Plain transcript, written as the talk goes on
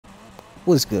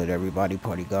What's good, everybody?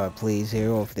 Partygod plays here.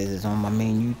 Or if this is on my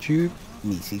main YouTube,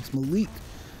 me seeks Malik.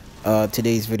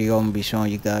 Today's video, I'm gonna be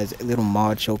showing you guys a little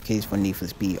mod showcase for Need for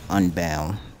Speed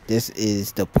Unbound. This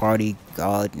is the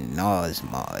Partygod NOS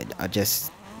mod. I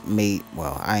just made,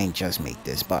 well, I ain't just made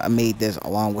this, but I made this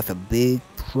along with a big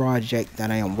project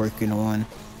that I am working on,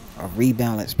 a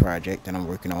rebalance project that I'm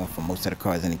working on for most of the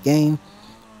cars in the game.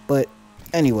 But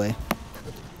anyway,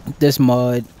 this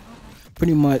mod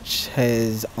pretty much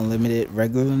has unlimited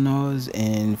regular NOS,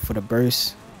 and for the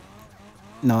burst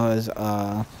NOS,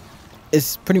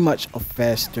 it's pretty much a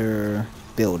faster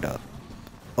build up.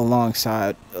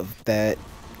 Alongside of that,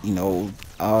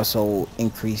 also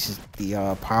increases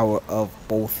the power of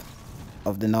both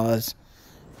of the NOS,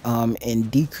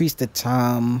 and decrease the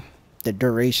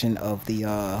duration of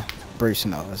the burst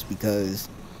NOS, because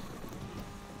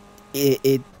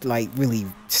it like really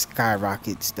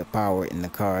skyrockets the power in the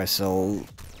car, so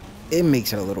it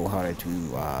makes it a little harder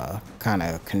to kind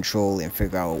of control and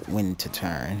figure out when to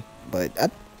turn. But I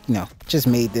just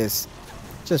made this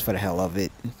just for the hell of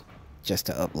it, just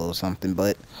to upload something.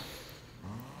 But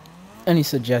any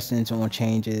suggestions on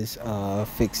changes,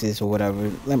 fixes, or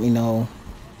whatever, let me know.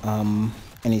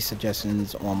 Any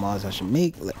suggestions on mods I should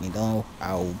make, let me know.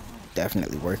 I'll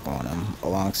definitely work on them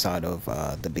alongside of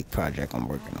the big project I'm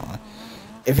working on.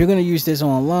 If you're going to use this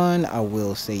online, I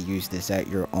will say use this at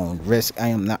your own risk. I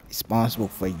am not responsible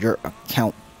for your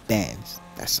account bans.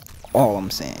 That's all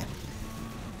I'm saying.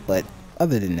 But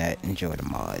other than that, enjoy the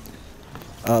mod.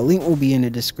 Link will be in the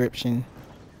description.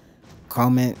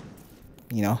 Comment,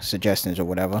 suggestions or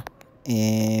whatever.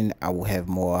 And I will have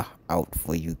more out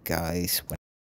for you guys.